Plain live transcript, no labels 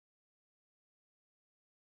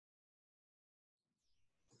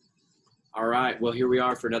All right. Well, here we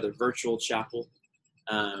are for another virtual chapel.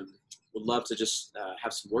 Would love to just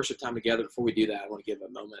have some worship time together. Before we do that, I want to give a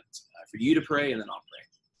moment for you to pray, and then I'll pray.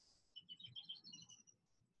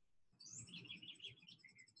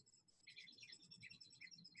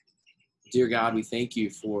 Dear God, we thank you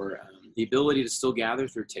for the ability to still gather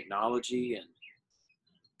through technology. And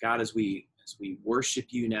God, as we worship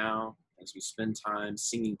you now, as we spend time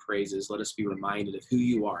singing praises, let us be reminded of who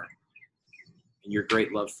you are and your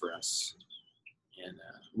great love for us. And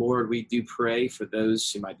Lord, we do pray for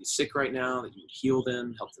those who might be sick right now, that you would heal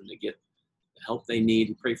them, help them to get the help they need.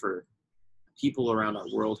 We pray for people around our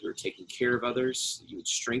world who are taking care of others, that you would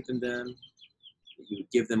strengthen them, that you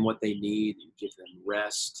would give them what they need, that you would give them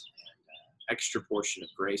rest and extra portion of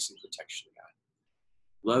grace and protection, God.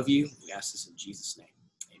 Love you. We ask this in Jesus' name.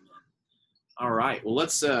 Amen. All right. Well,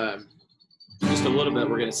 let's just a little bit.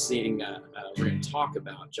 We're going to sing. We're going to talk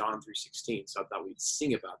about John 3:16. So I thought we'd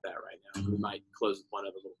sing about that right now. We might close with one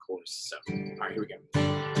other little chorus. So, all right, here we go.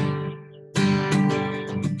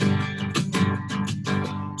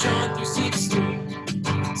 John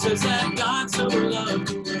 3:16 says that God so loved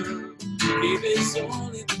the world, gave His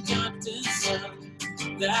only begotten Son,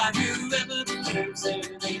 that whoever believes in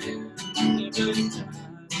Him never die,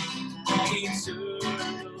 eternal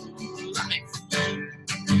life.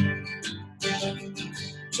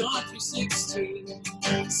 John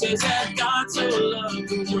 3:16 says that God so loved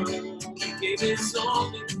the world, He gave His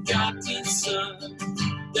only begotten Son,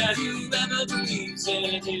 that whoever believes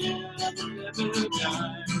in Him never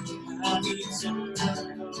die, have eternal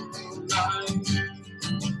life.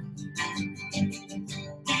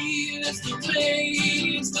 He is the way,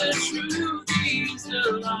 He is the truth, He is the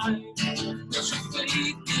life. Put your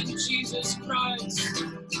faith in Jesus Christ,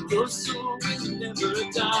 your soul will never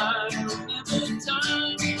die, will never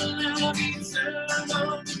die, will have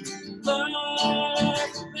eternal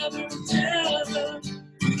life, never, never,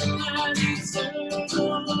 will have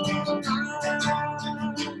eternal life.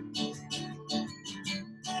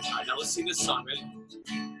 All right, now let's sing this song, ready?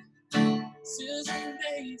 This is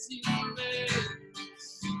amazing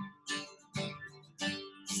grace.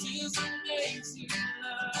 This is amazing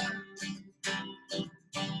love.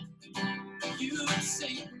 You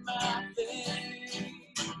saved my days.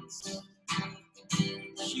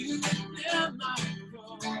 You bear my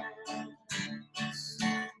cross.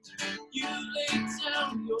 You laid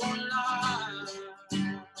down your life.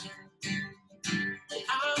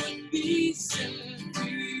 I would be set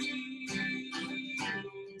free.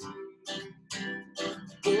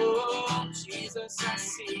 Oh, Jesus, I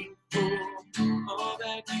sing for all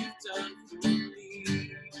that you've done for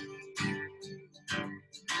me.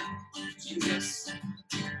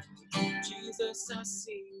 Jesus, I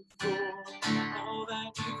sing for all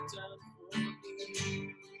that you've done for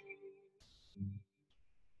me.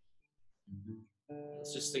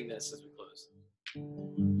 Let's just sing this as we close.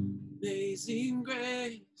 Amazing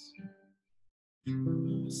grace,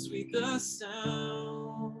 sweet the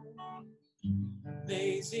sound.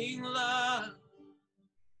 Amazing love,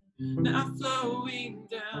 now flowing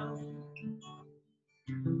down.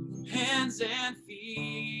 Hands and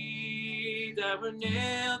feet that were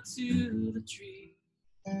nailed to the tree.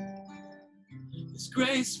 His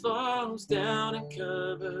grace falls down and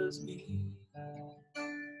covers me.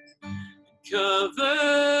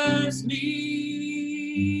 Covers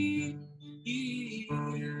me.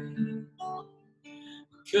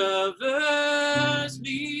 Covers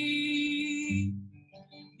me.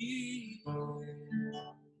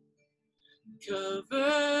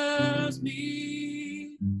 Covers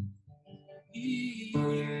me.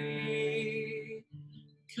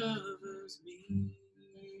 Covers me.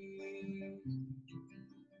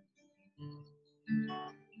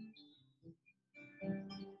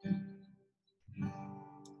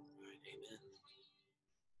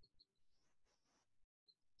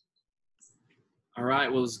 All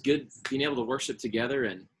right, well, it's good being able to worship together,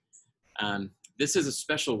 and this is a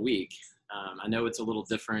special week. I know it's a little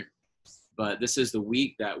different, but this is the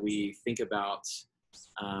week that we think about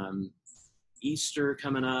Easter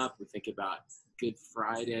coming up. We think about Good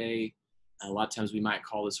Friday. A lot of times we might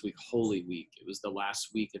call this week Holy Week. It was the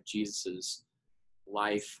last week of Jesus's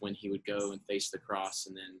life when he would go and face the cross,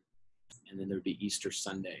 and then there would be Easter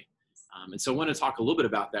Sunday. And so I want to talk a little bit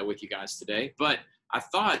about that with you guys today. But I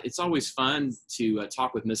thought it's always fun to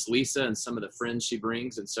talk with Miss Lisa and some of the friends she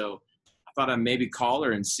brings. And so I thought I'd maybe call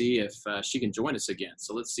her and see if she can join us again.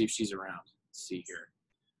 So let's see if she's around. Let's see here.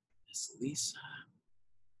 Miss Lisa.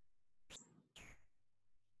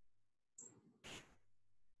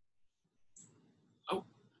 Oh,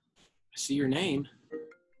 I see your name.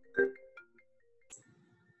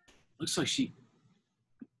 Looks like she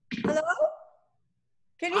Hello?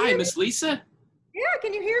 Can you Hi, hear me? Miss Lisa. Yeah,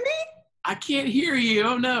 can you hear me? I can't hear you.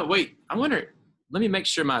 Oh no. Wait, I wonder. Let me make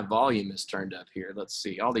sure my volume is turned up here. Let's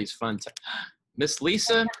see. All these fun Miss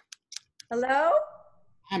Lisa, Hello?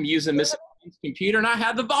 I'm using Miss Lisa's computer and I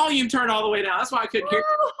had the volume turned all the way down. That's why I couldn't hear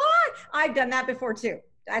Oh, hi. I've done that before too.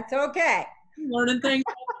 That's okay. you. Learning things.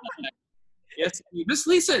 Yes, Miss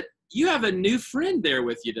Lisa, you have a new friend there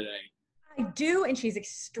with you today. I do, and she's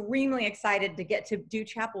extremely excited to get to do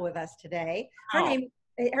chapel with us today. Oh,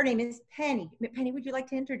 Her name is Penny. Penny, would you like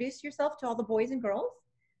to introduce yourself to all the boys and girls?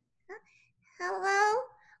 Hello?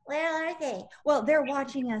 Where are they? Well, they're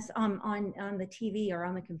watching us on the TV or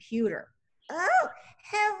on the computer. Oh,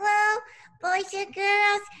 hello, boys and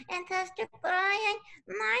girls, and Pastor Brian.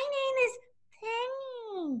 My name is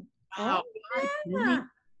Penny. wow. Hi, Penny. Yeah.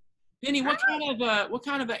 Penny, what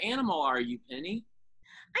kind of an animal are you, Penny?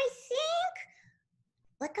 I think.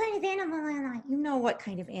 What kind of animal am I? You know what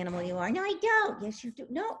kind of animal you are. No, I don't. Yes, you do.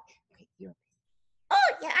 No. Okay, you're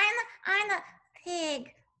Oh, yeah, I'm a pig.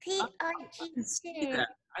 I P-I-G, can see pig. that.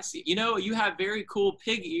 I see. You know, you have very cool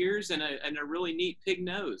pig ears and a really neat pig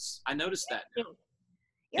nose. I noticed that. You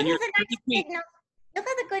And have you're a nice pretty pink. pig nose. You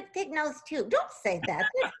have a good pig nose, too. Don't say that.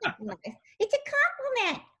 That's not nice. It's a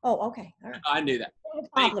compliment. Oh, okay. All right. I knew that. It's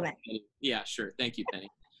a Thank you, compliment. Penny. Yeah, sure. Thank you, Penny.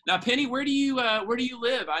 Now, Penny, where do you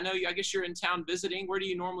live? I know I guess you're in town visiting. Where do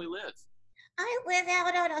you normally live? I live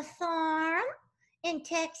out on a farm in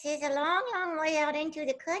Texas, a long, long way out into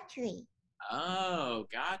the country. Oh,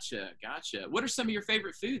 gotcha. What are some of your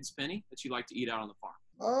favorite foods, Penny, that you like to eat out on the farm?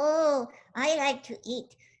 Oh, I like to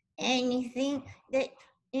eat anything that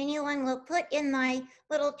anyone will put in my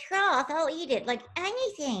little trough. I'll eat it, like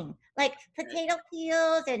anything, like potato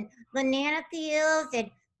peels and banana peels, and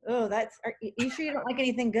Oh, you sure you don't like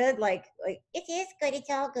anything good? Like, it is good. It's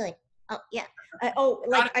all good. Oh, yeah. I know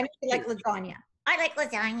you like lasagna. I like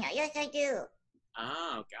lasagna. Yes, I do.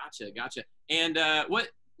 Oh, gotcha. And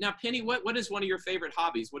now, Penny, what is one of your favorite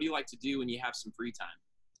hobbies? What do you like to do when you have some free time?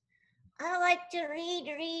 I like to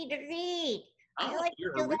read. I Oh, like to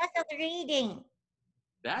you're do a lots of reading.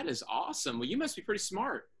 That is awesome. Well, you must be pretty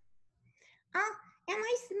smart. Oh, am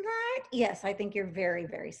I smart? Yes, I think you're very,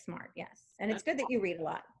 very smart. Yes. And it's good that you read a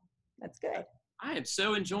lot. That's good. I am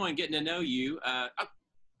so enjoying getting to know you.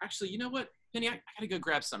 Actually, you know what, Penny? I gotta go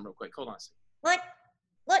grab some real quick. Hold on a second.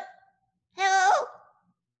 What? Hello?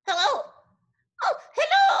 Hello? Oh,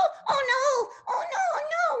 hello! Oh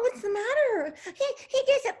no! What's the matter? He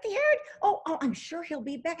disappeared. Oh, I'm sure he'll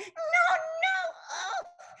be back. No! Oh,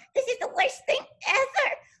 this is the worst thing ever.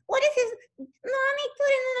 What if his mommy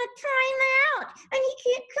put him in a timeout and he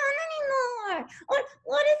can't come anymore? Or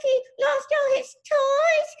what if he lost all his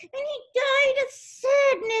toys and he died of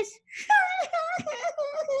sadness?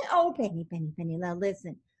 Oh, Penny. Now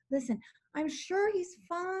listen. I'm sure he's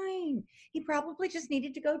fine. He probably just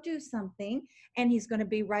needed to go do something, and he's going to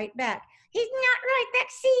be right back. He's not right back.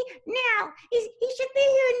 See, now. He should be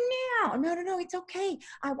here now. No, it's okay.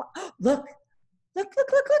 Look.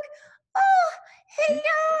 Oh,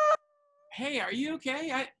 hello. Hey, are you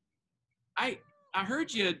okay? I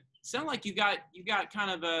heard you sound like you got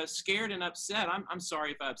kind of scared and upset. I'm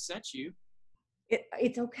sorry if I upset you.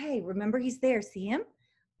 It's okay. Remember, he's there. See him?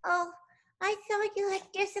 Oh, I thought you had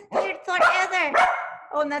disappeared forever.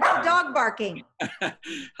 Oh, and that's the dog barking.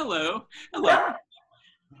 Hello.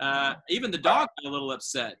 Even the dog got a little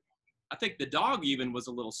upset. I think the dog even was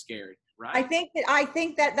a little scared, right? I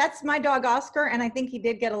think that's my dog Oscar, and I think he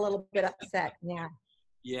did get a little bit upset. Yeah.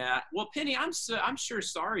 Yeah. Well, Penny, I'm sure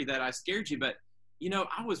sorry that I scared you, but you know,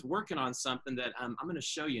 I was working on something that I'm going to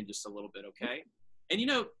show you in just a little bit, okay? And you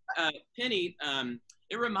know, Penny,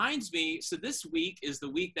 it reminds me. So this week is the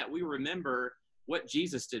week that we remember what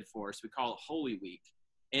Jesus did for us. We call it Holy Week.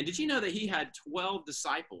 And did you know that he had 12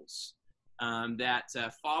 disciples that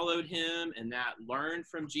followed him and that learned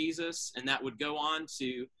from Jesus and that would go on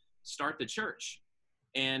to start the church?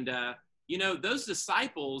 And you know, those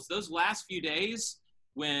disciples, those last few days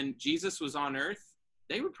when Jesus was on earth,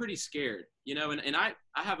 they were pretty scared, you know, and I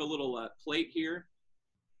have a little plate here.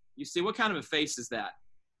 You see, what kind of a face is that?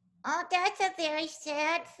 Oh, that's a very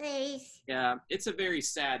sad face. Yeah, it's a very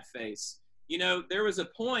sad face. You know, there was a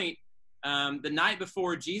point the night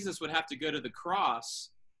before Jesus would have to go to the cross.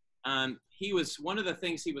 One of the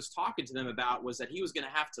things he was talking to them about was that he was going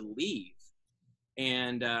to have to leave.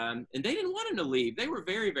 And they didn't want him to leave. They were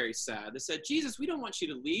very, very sad. They said, Jesus, we don't want you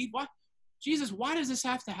to leave. Why? Jesus, why does this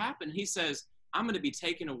have to happen? He says, I'm going to be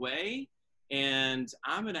taken away, and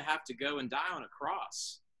I'm going to have to go and die on a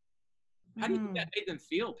cross. How do you think that made them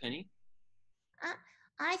feel, Penny?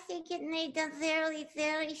 I think it made them very,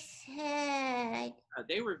 very sad.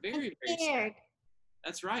 They were very, very scared.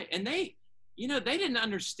 That's right. And they, they didn't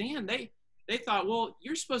understand. They thought, well,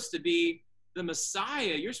 you're supposed to be the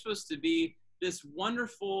Messiah. You're supposed to be this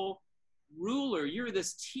wonderful ruler. You're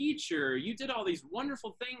this teacher. You did all these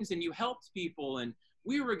wonderful things and you helped people. And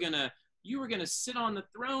you were gonna sit on the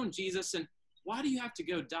throne, Jesus. And why do you have to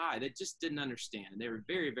go die? They just didn't understand. And they were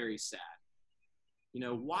very, very sad.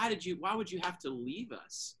 Why would you have to leave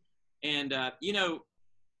us? And,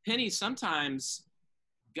 Penny, sometimes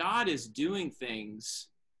God is doing things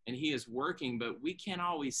and he is working, but we can't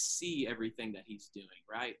always see everything that he's doing,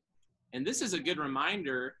 right? And this is a good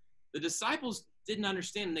reminder. The disciples didn't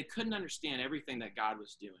understand, and they couldn't understand everything that God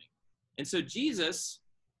was doing. And so Jesus,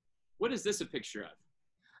 what is this a picture of?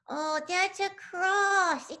 Oh, that's a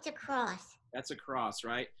cross. It's a cross. That's a cross,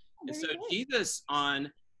 right? And so Jesus,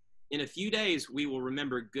 in a few days, we will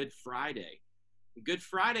remember Good Friday. Good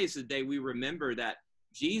Friday is the day we remember that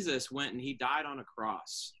Jesus went and he died on a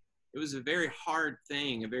cross. It was a very hard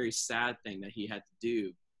thing, a very sad thing that he had to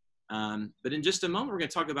do. But in just a moment, we're going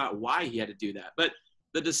to talk about why he had to do that. But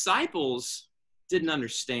the disciples didn't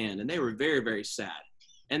understand, and they were very, very sad.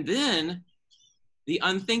 And then the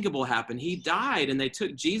unthinkable happened. He died, and they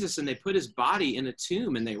took Jesus and they put his body in a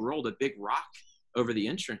tomb, and they rolled a big rock over the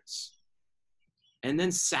entrance. And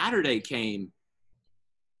then Saturday came.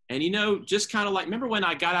 And just kind of like, remember when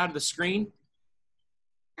I got out of the screen?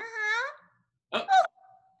 Uh-huh.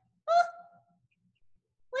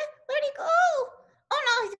 Where'd he go? Oh,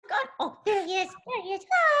 no, he's gone. Oh, there he is. There he is.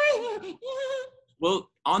 Hi.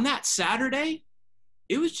 Well, on that Saturday,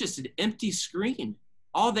 it was just an empty screen.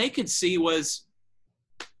 All they could see was,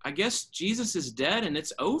 I guess Jesus is dead and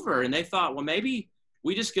it's over. And they thought, well, maybe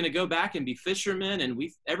we're just going to go back and be fishermen, and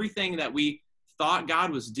everything that we thought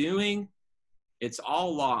God was doing, it's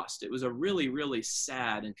all lost. It was a really, really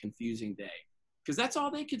sad and confusing day because that's all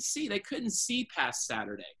they could see. They couldn't see past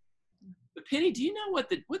Saturday. But Penny, do you know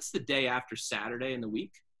what's the day after Saturday in the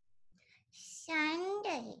week?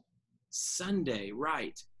 Sunday. Sunday,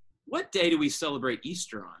 right. What day do we celebrate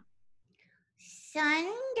Easter on?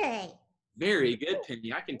 Sunday. Very good,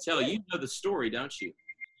 Penny. I can tell you know the story, don't you?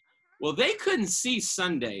 Well, they couldn't see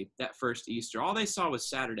Sunday, that first Easter. All they saw was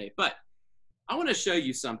Saturday. But I want to show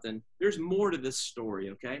you something. There's more to this story,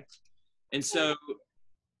 okay? And so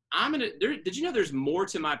did you know there's more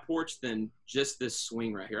to my porch than just this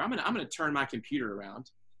swing right here? I'm gonna turn my computer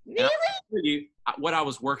around. Really? I'll show you what I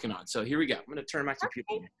was working on. So here we go. I'm gonna turn my computer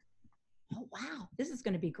on. Oh, wow. This is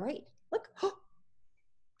going to be great. Look.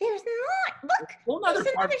 There's not. Look. Whole other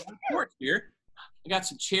There's part another of my porch here. I got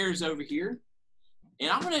some chairs over here. And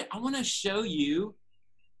I want to show you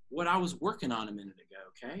what I was working on a minute ago,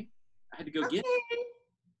 okay? I had to go get it.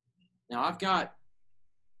 Now I've got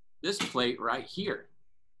this plate right here.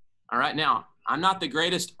 All right, now I'm not the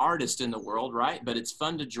greatest artist in the world, right? But it's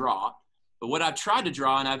fun to draw. But what I've tried to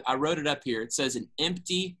draw, and I wrote it up here, it says an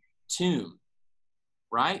empty tomb,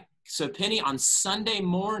 right? So Penny, on Sunday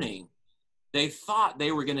morning, they thought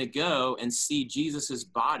they were going to go and see Jesus's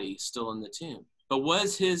body still in the tomb. But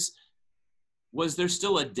was there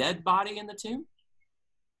still a dead body in the tomb?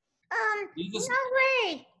 No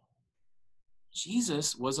way.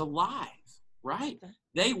 Jesus was alive, right?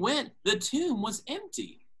 They went, the tomb was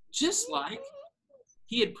empty, just like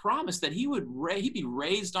he had promised that he'd be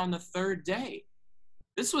raised on the third day.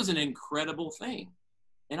 This was an incredible thing.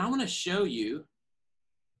 And I want to show you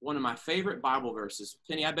one of my favorite Bible verses.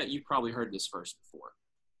 Penny, I bet you've probably heard this verse before.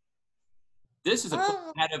 This is a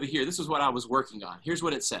quote I had over here. This is what I was working on. Here's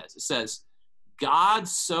what it says. It says, God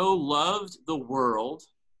so loved the world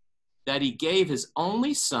that he gave his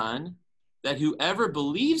only son, that whoever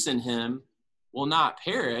believes in him will not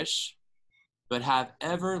perish, but have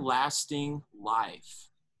everlasting life.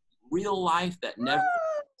 Real life that never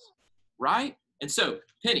ends, right? And so,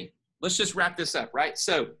 Penny, let's just wrap this up, right?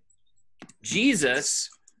 So, Jesus,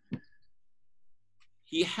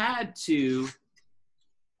 he had to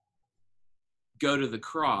go to the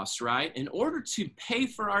cross, right? In order to pay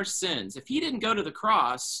for our sins. If he didn't go to the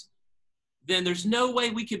cross, then there's no way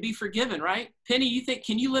we could be forgiven, right? Penny,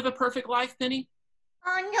 can you live a perfect life, Penny?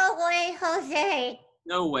 Oh, no way, Jose.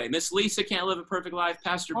 No way. Miss Lisa can't live a perfect life.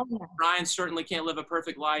 Pastor Brian certainly can't live a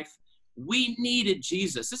perfect life. We needed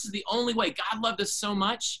Jesus. This is the only way. God loved us so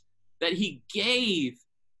much that he gave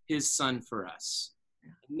his son for us.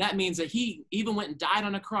 And that means that he even went and died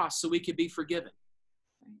on a cross so we could be forgiven.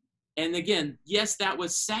 And again, yes, that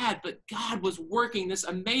was sad, but God was working this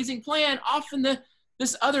amazing plan off in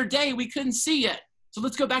this other day we couldn't see yet. So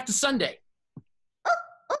let's go back to Sunday.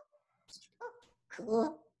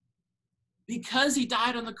 Cool. Because he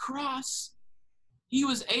died on the cross, he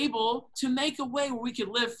was able to make a way where we could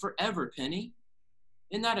live forever, Penny.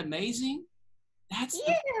 Isn't that amazing? That's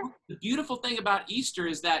Yeah. the beautiful thing about Easter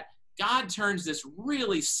is that God turns this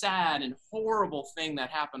really sad and horrible thing that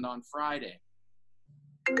happened on Friday.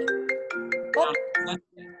 Oh,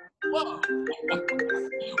 Whoa.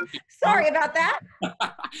 sorry about that.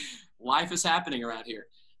 Life is happening around here.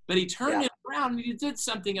 But he turned it around and he did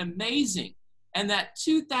something amazing. And that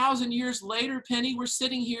 2,000 years later, Penny, we're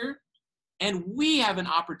sitting here and we have an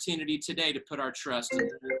opportunity today to put our trust in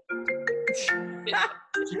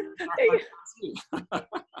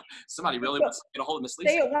Somebody really wants to get a hold of Miss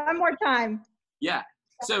Lisa. Say it one more time. Yeah.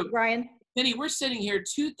 So, Brian. Penny, we're sitting here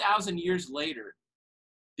 2,000 years later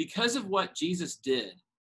because of what Jesus did.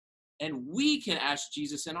 And we can ask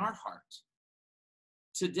Jesus in our heart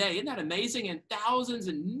today. Isn't that amazing? And thousands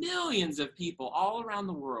and millions of people all around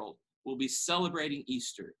the world will be celebrating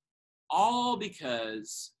Easter, all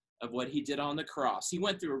because of what he did on the cross. He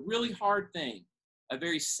went through a really hard thing, a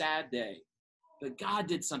very sad day, but God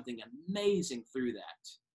did something amazing through that.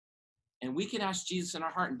 And we can ask Jesus in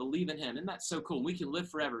our heart and believe in him. Isn't that so cool? We can live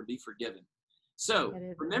forever and be forgiven. So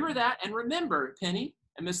remember that. And remember, Penny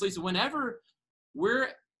and Miss Lisa, whenever we're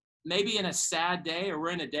maybe in a sad day or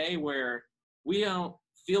we're in a day where we don't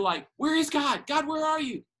feel like, where is God? God, where are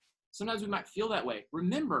you? Sometimes we might feel that way.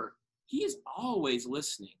 Remember, he is always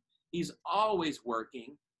listening. He's always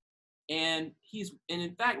working. And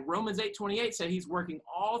in fact, Romans 8:28 said he's working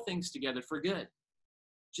all things together for good.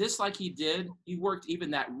 Just like he did, he worked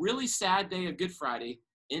even that really sad day of Good Friday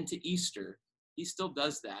into Easter. He still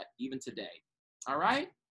does that even today. All right?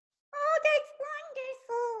 Oh, that's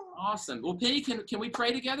wonderful. Awesome. Well, Penny, can we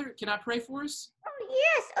pray together? Can I pray for us? Oh,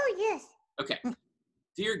 yes. Oh, yes. Okay.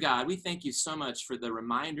 Dear God, we thank you so much for the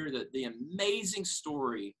reminder that the amazing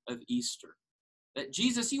story of Easter, that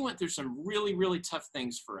Jesus, he went through some really, really tough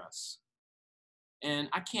things for us. And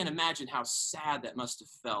I can't imagine how sad that must have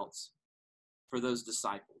felt for those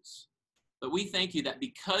disciples. But we thank you that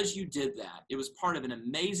because you did that, it was part of an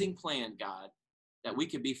amazing plan, God, that we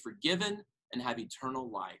could be forgiven and have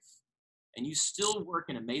eternal life. And you still work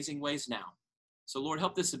in amazing ways now. So Lord,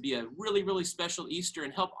 help this to be a really, really special Easter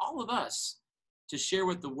and help all of us to share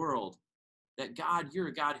with the world that God, you're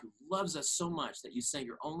a God who loves us so much that you sent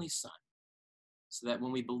your only son so that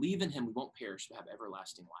when we believe in him, we won't perish but have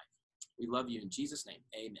everlasting life. We love you in Jesus' name.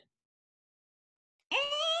 Amen.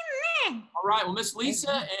 Amen. All right. Well, Miss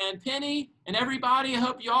Lisa and Penny and everybody, I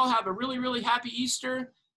hope you all have a really, really happy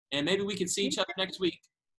Easter. And maybe we can see each other next week.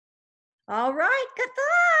 All right.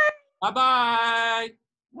 Goodbye. Bye-bye.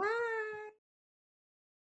 Bye.